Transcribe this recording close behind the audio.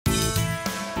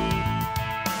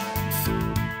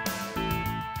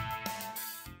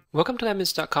Welcome to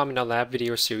LabMinutes.com in our lab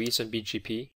video series on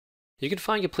BGP. You can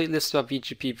find a complete list of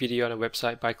BGP video on our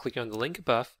website by clicking on the link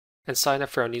above and sign up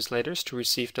for our newsletters to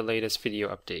receive the latest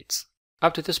video updates.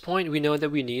 Up to this point, we know that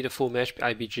we need a full mesh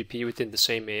iBGP within the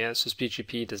same AS, as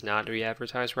BGP does not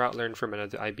re-advertise route learned from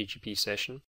another iBGP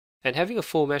session, and having a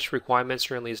full mesh requirement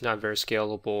certainly is not very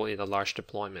scalable in a large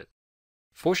deployment.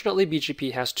 Fortunately,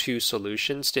 BGP has two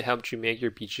solutions to help you make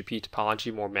your BGP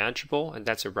topology more manageable, and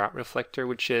that's a route-reflector,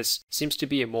 which seems to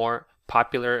be a more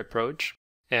popular approach,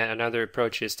 and another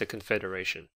approach is the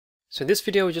confederation. So in this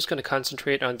video, we're just going to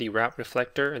concentrate on the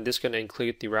route-reflector, and this is going to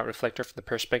include the route-reflector from the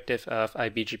perspective of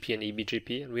iBGP and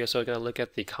eBGP, and we're also going to look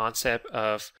at the concept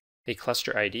of a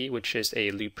cluster ID, which is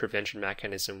a loop prevention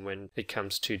mechanism when it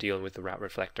comes to dealing with the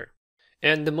route-reflector.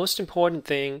 And the most important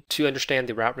thing to understand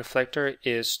the route-reflector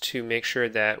is to make sure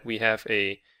that we have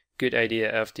a good idea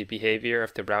of the behavior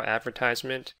of the route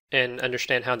advertisement and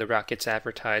understand how the route gets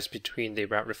advertised between the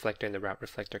route-reflector and the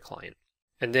route-reflector client.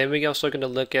 And then we're also going to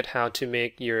look at how to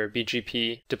make your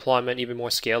BGP deployment even more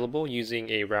scalable using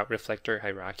a route-reflector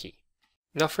hierarchy.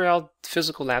 Now for our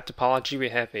physical lab topology, we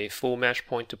have a full mesh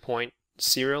point-to-point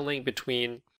serial link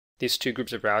between these two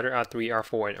groups of router, R3,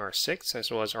 R4, and R6, as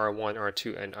well as R1,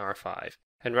 R2, and R5.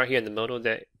 And right here in the middle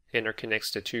that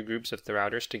interconnects the two groups of the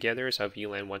routers together is our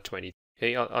VLAN 120.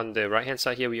 Okay, on the right hand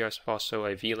side here, we have also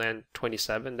a VLAN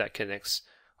 27 that connects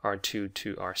R2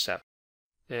 to R7.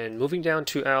 And moving down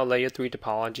to our layer 3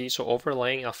 topology, so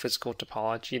overlaying our physical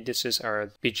topology, this is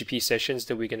our BGP sessions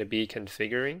that we're going to be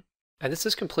configuring. And this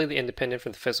is completely independent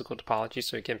from the physical topology,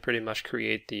 so you can pretty much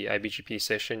create the iBGP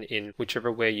session in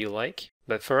whichever way you like.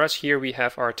 But for us here, we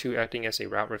have R2 acting as a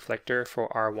route reflector for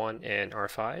R1 and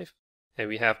R5. And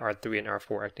we have R3 and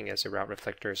R4 acting as the route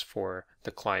reflectors for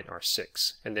the client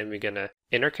R6. And then we're going to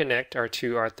interconnect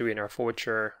R2, R3, and R4, which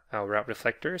are our route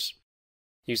reflectors,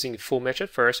 using full mesh at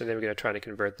first, and then we're going to try to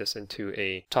convert this into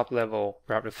a top-level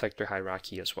route reflector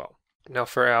hierarchy as well. Now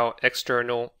for our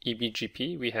external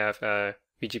eBGP, we have a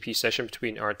BGP session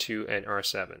between R2 and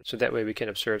R7. So that way we can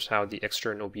observe how the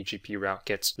external BGP route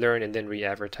gets learned and then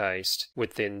re-advertised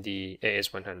within the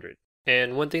AS100.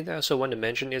 And one thing that I also want to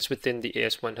mention is within the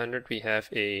AS100 we have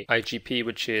a IGP,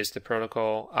 which is the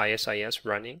protocol ISIS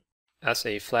running as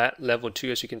a flat level 2.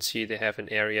 As you can see, they have an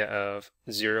area of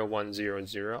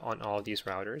 0100 on all these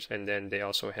routers, and then they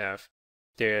also have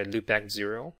their loopback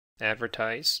 0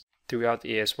 advertised throughout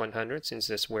the AS100, since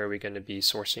that's where we're going to be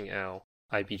sourcing our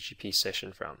iBGP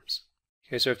session from.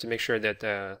 Okay, so we have to make sure that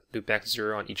the loopback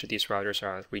 0 on each of these routers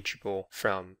are reachable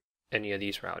from any of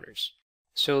these routers.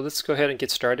 So let's go ahead and get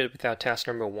started with our task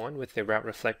number 1 with the route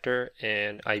reflector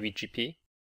and iBGP.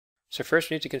 So first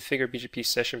we need to configure BGP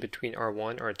session between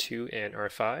R1, R2, and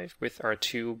R5, with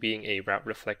R2 being a route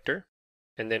reflector,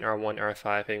 and then R1, R5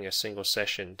 having a single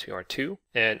session to R2.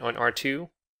 And on R2,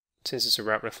 since it's a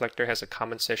route reflector, has a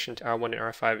common session to R1 and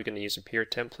R5, we're going to use a peer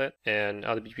template, and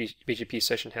our BGP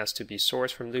session has to be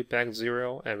sourced from loopback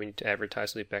 0, and we need to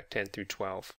advertise loopback 10 through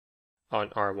 12 on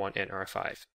R1 and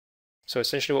R5. So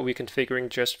essentially what we're configuring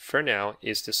just for now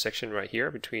is this section right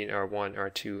here between R1,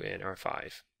 R2, and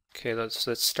R5. Okay,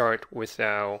 let's start with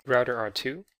our router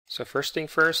R2. So first thing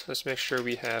first, let's make sure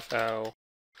we have our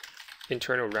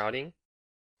internal routing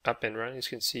up and running. As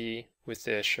you can see with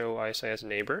the show ISIS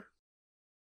neighbor.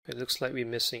 It looks like we're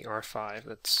missing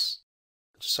R5. Just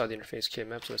saw the interface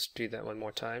came up, so let's do that one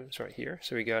more time. It's right here.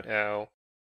 So we got our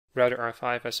router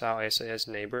R5 as our ISIS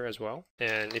neighbor as well.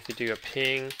 And if you do a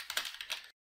ping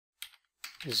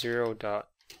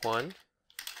 0.1,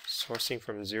 sourcing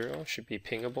from 0 should be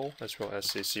pingable, as well as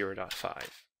the 0.5.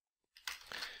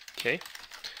 Okay,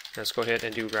 let's go ahead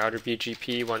and do router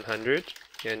BGP 100.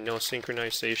 Again, no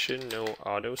synchronization, no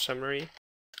auto summary.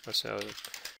 Also,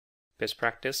 best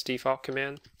practice default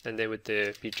command. And then with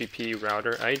the BGP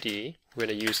router ID, we're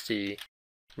going to use the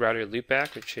router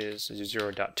loopback, which is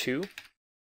 0.2.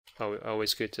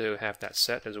 Always good to have that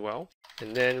set as well.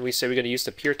 And then we say we're going to use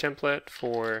the peer template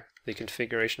for the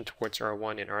configuration towards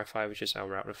R1 and R5, which is our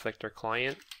route reflector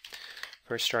client.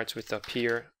 First starts with the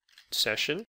peer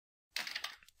session.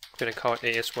 We're going to call it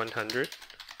AS100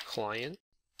 client.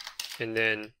 And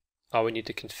then all we need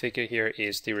to configure here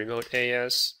is the remote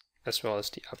AS as well as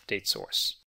the update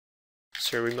source.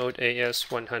 So remote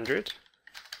AS100,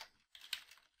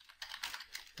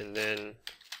 and then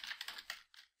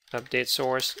update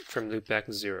source from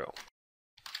loopback 0.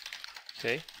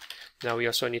 Okay. Now we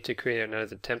also need to create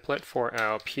another template for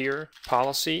our peer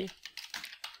policy.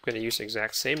 I'm going to use the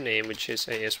exact same name, which is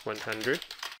AS100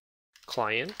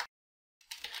 client.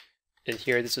 And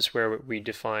here, this is where we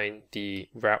define the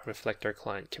route reflector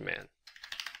client command.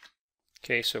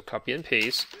 Okay, so copy and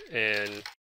paste, and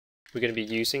we're going to be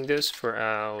using this for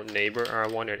our neighbor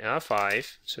R1 and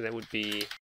R5. So that would be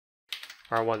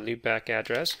R1 loopback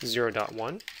address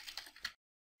 0.1,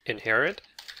 inherit,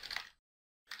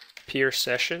 peer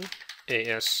session,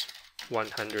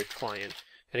 AS100 client.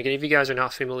 And again, if you guys are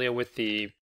not familiar with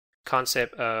the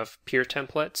concept of peer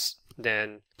templates,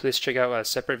 then please check out a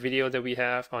separate video that we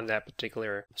have on that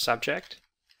particular subject.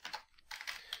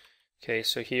 Okay,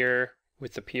 so here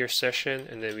with the peer session,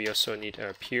 and then we also need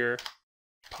a peer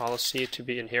policy to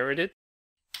be inherited.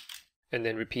 And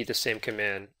then repeat the same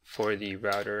command for the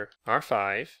router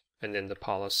R5, and then the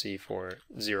policy for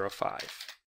 05.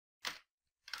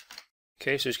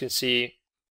 Okay, so as you can see,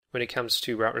 when it comes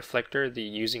to route-reflector, the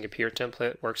using a peer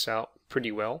template works out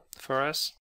pretty well for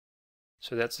us.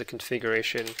 So that's the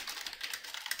configuration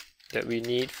that we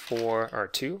need for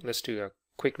R2. Let's do a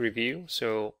quick review.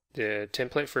 So the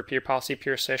template for peer policy,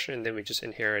 peer session, and then we just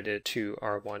inherited to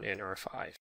R1 and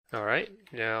R5. All right,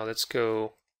 now let's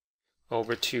go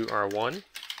over to R1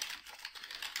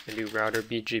 and do router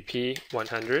BGP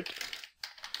 100,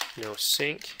 no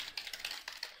sync,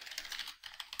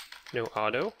 no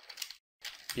auto,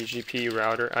 BGP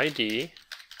router ID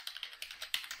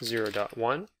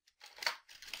 0.1,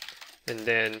 and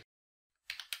then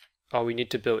all we need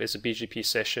to build is a BGP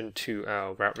session to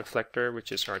our route reflector,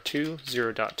 which is R2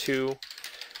 0.2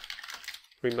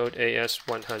 remote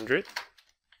AS100,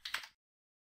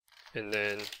 and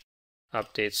then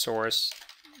update source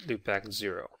loopback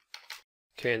 0.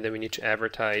 Okay, and then we need to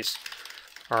advertise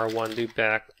R1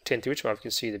 loopback 10 through 12. You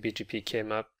can see the BGP came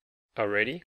up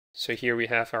already. So here we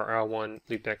have our R1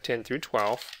 loopback 10 through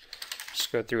 12.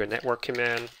 Just go through a network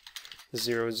command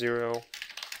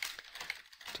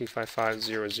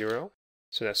 00.255.0.0.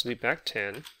 So that's loopback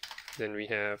 10. Then we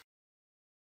have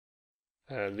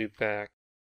loopback.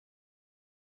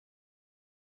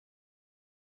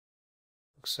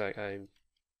 Looks like I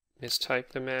mistyped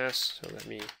the mask, so let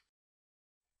me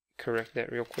correct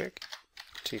that real quick.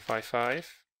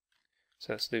 255.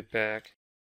 So that's loopback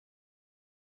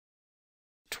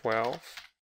 12.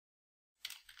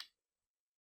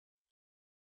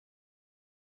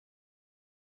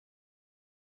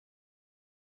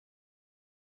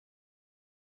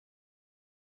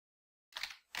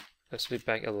 That's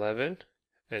loopback 11,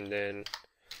 and then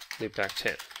loopback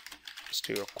 10. Let's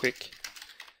do a quick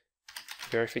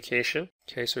verification.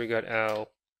 Okay, so we got our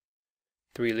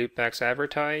 3 loopbacks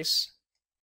advertised,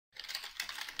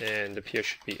 and the peer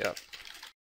should be up.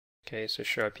 Okay, so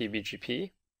show IP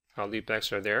BGP. Our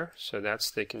loopbacks are there, so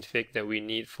that's the config that we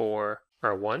need for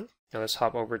R1. Now let's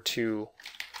hop over to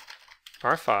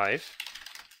R5.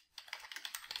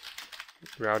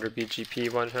 Router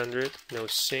BGP 100, no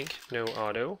sync, no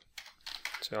auto.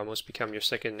 So almost become your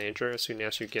second nature as soon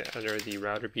as you get under the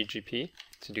router BGP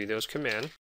to do those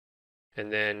commands.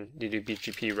 And then you do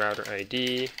BGP router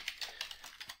ID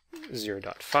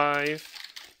 0.5,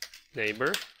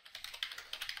 neighbor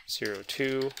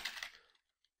 02,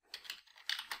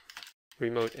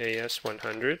 remote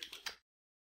AS100.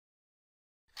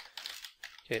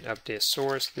 Okay, update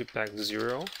source loopback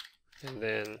 0, and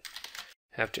then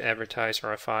have to advertise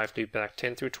R5 loopback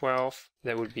 10 through 12.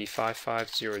 That would be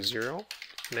 5500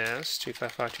 mask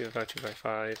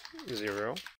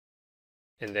 255.255.255.0,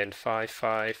 and then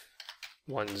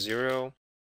 5510,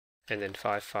 and then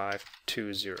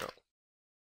 5520.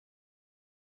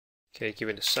 Okay, give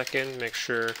it a second, make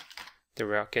sure the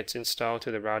route gets installed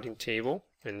to the routing table,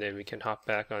 and then we can hop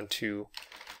back onto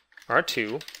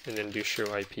R2 and then do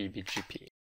show IP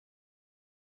BGP.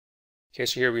 Okay,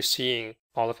 so here we're seeing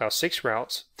all of our 6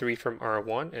 routes, 3 from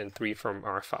R1 and 3 from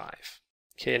R5.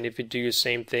 Okay, and if we do the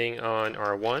same thing on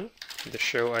R1, the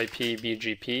show IP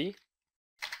BGP,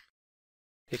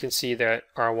 you can see that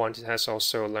R1 has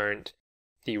also learned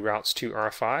the routes to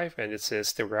R5, and it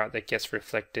says the route that gets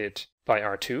reflected by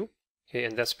R2. Okay,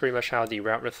 and that's pretty much how the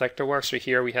route reflector works. So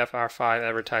here we have R5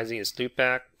 advertising its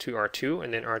loopback to R2,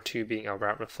 and then R2 being our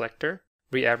route reflector.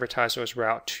 Re-advertise those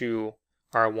route to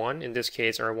R1. In this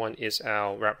case, R1 is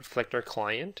our route reflector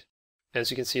client. As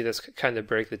you can see, that's kind of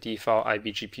break the default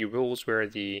IBGP rules where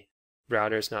the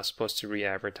router is not supposed to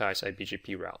re-advertise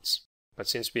IBGP routes. But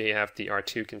since we have the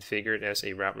R2 configured as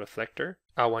a route reflector,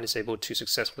 R1 is able to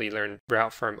successfully learn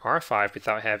route from R5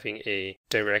 without having a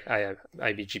direct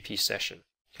IBGP session.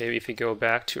 Okay, if we go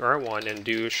back to R1 and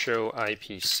do show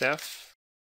IPsef,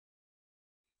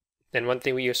 then one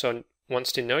thing we also want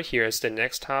to note here is the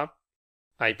next hop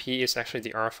IP is actually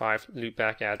the R5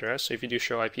 loopback address. So if you do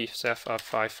show IPsef of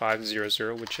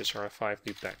 5500, which is R5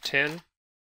 loopback 10,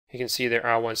 you can see that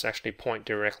R1s actually point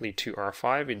directly to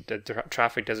R5. The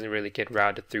traffic doesn't really get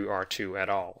routed through R2 at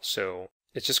all. So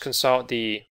let's just consult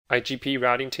the IGP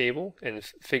routing table and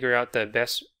figure out the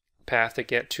best path to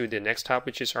get to the next hop,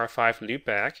 which is R5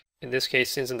 loopback. In this case,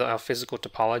 since in our physical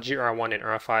topology, R1 and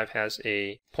R5 has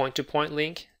a point-to-point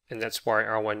link, and that's why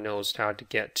R1 knows how to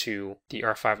get to the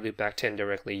R5 loopback 10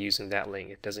 directly using that link.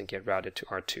 It doesn't get routed to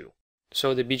R2.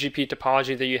 So the BGP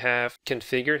topology that you have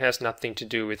configured has nothing to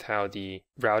do with how the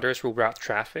routers will route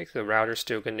traffic. The router is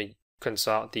still going to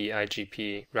consult the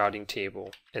IGP routing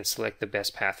table and select the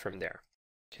best path from there.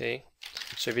 Okay,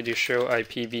 so if we do show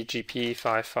IP BGP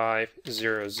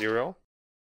 5500,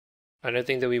 another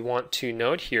thing that we want to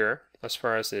note here, as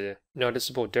far as the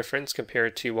noticeable difference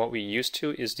compared to what we used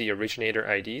to, is the originator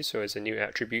ID. So it's a new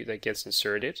attribute that gets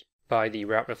inserted by the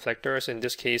route reflectors. In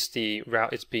this case, the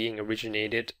route is being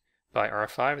originated by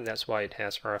R5, and that's why it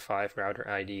has R5 router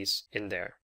IDs in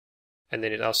there. And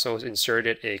then it also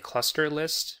inserted a cluster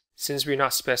list. Since we're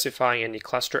not specifying any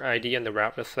cluster ID in the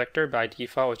route reflector, by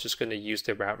default it's just going to use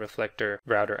the route reflector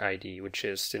router ID, which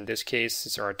is, in this case,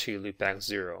 it's R2 loopback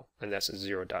 0, and that's a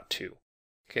 0.2.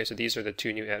 Okay, so these are the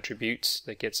two new attributes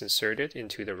that gets inserted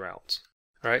into the route.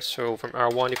 Alright, so from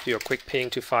R1, if you do a quick ping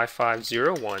to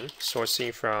 5501,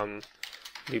 sourcing from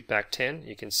loopback 10,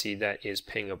 you can see that is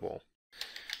pingable.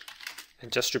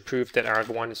 And just to prove that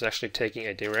R1 is actually taking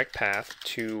a direct path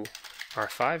to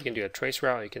R5, you can do a trace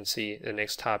route. You can see the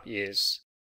next hop is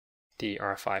the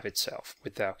R5 itself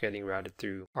without getting routed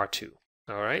through R2.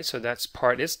 Alright, so that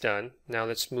part is done. Now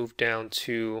let's move down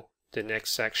to the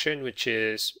next section, which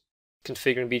is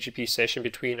configuring BGP session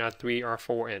between R3,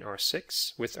 R4, and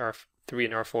R6, with R3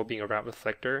 and R4 being a route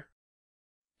reflector.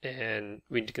 And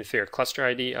we need to configure a cluster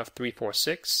ID of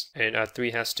 346, and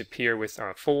R3 has to peer with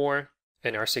R4.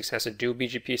 And R6 has a dual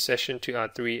BGP session to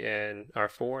R3 and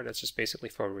R4. That's just basically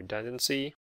for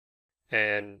redundancy.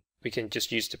 And we can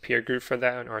just use the peer group for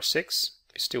that on R6.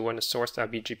 We still want to source our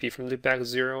BGP from loopback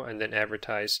 0 and then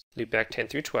advertise loopback 10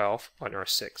 through 12 on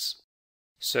R6.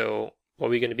 So what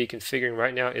we're going to be configuring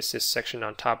right now is this section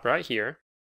on top right here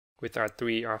with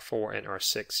R3, R4, and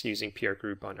R6 using peer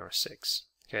group on R6.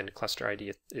 Again, the cluster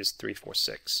ID is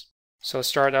 346. So let's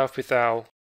start off with our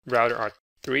router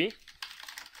R3.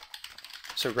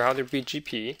 So router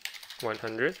BGP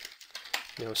 100,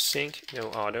 no sync, no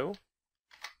auto.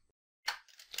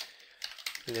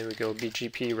 And then we go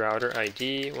BGP router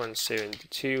ID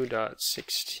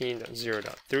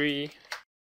 172.16.0.3.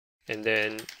 And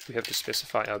then we have to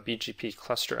specify our BGP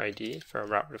cluster ID for our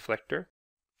route reflector.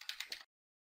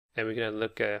 And we're going to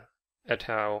look at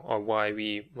how or why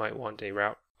we might want a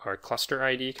route or cluster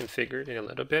ID configured in a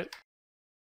little bit.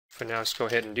 For now, let's go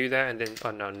ahead and do that. And then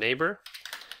on our neighbor,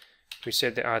 we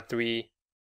said that R3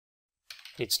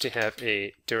 needs to have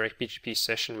a direct BGP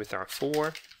session with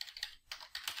R4.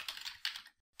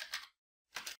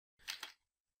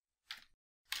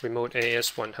 Remote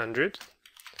AS100,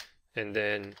 and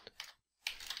then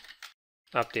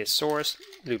update source,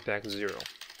 loopback 0.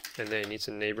 And then it needs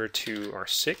a neighbor to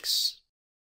R6.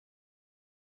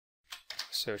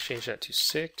 So change that to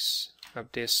 6.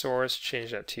 Update source, change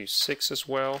that to 6 as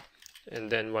well. And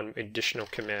then one additional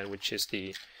command, which is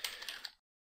the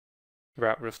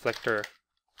route reflector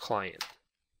client.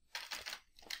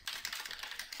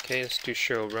 Okay, let's do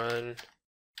show run.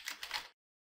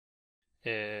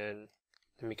 And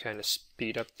let me kind of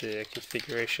speed up the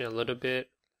configuration a little bit.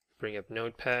 Bring up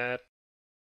Notepad.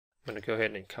 I'm going to go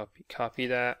ahead and copy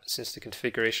that. Since the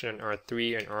configuration on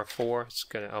R3 and R4 is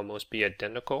going to almost be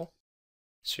identical.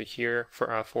 So here for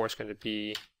R4 it's going to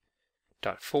be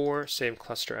 .4, same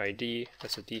cluster ID.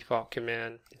 That's a default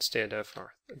command. Instead of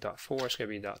our .4, it's going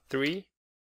to be .3.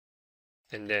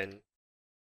 And then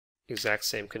exact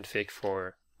same config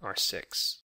for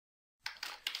R6.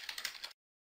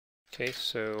 Okay,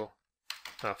 so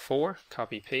R4,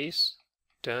 copy paste,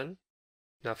 done.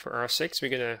 Now for R6, we're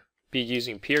going to be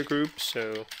using peer groups.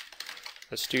 So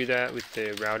let's do that with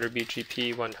the router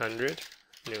BGP 100.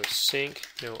 No sync,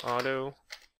 no auto.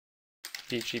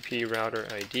 BGP router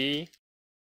ID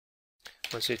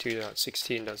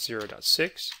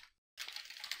 172.16.0.6.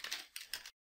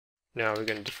 Now we're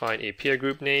going to define a peer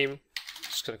group name.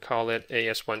 Just going to call it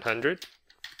AS100.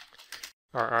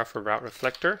 RR for route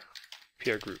reflector,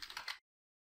 peer group.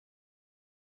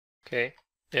 Okay,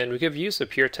 and we could use the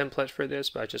peer template for this,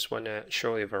 but I just want to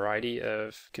show a variety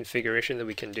of configuration that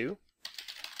we can do.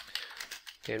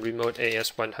 And remote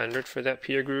AS100 for that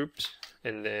peer group,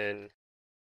 and then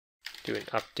do an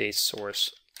update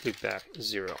source loopback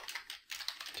 0.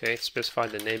 Okay, specify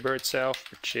the neighbor itself,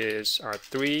 which is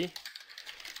R3.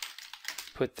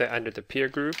 Put that under the peer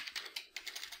group,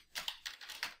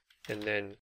 and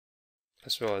then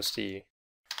as well as the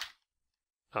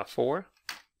R4.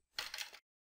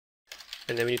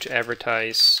 And then we need to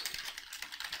advertise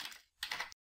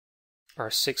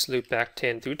R6 loopback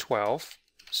 10 through 12.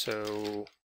 So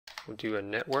we'll do a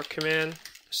network command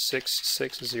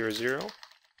 6600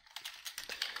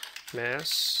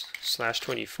 mask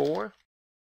 /24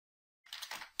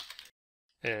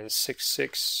 and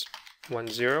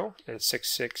 6610 and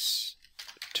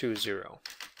 6620.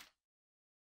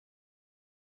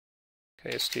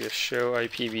 Okay, let's do a show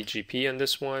IP BGP on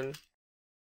this one.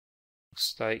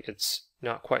 Looks like it's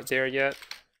not quite there yet.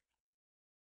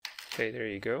 Okay, there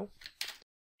you go.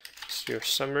 Let's do a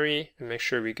summary and make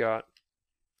sure we got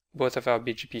both of our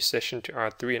BGP session to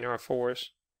R3 and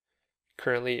R4s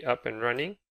currently up and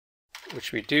running,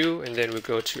 which we do, and then we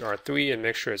go to R3 and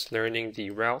make sure it's learning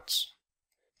the routes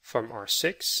from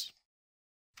R6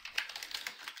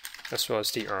 as well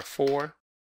as the R4,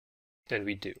 and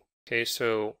we do. Okay,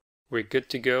 so we're good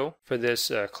to go for this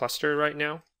cluster right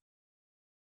now.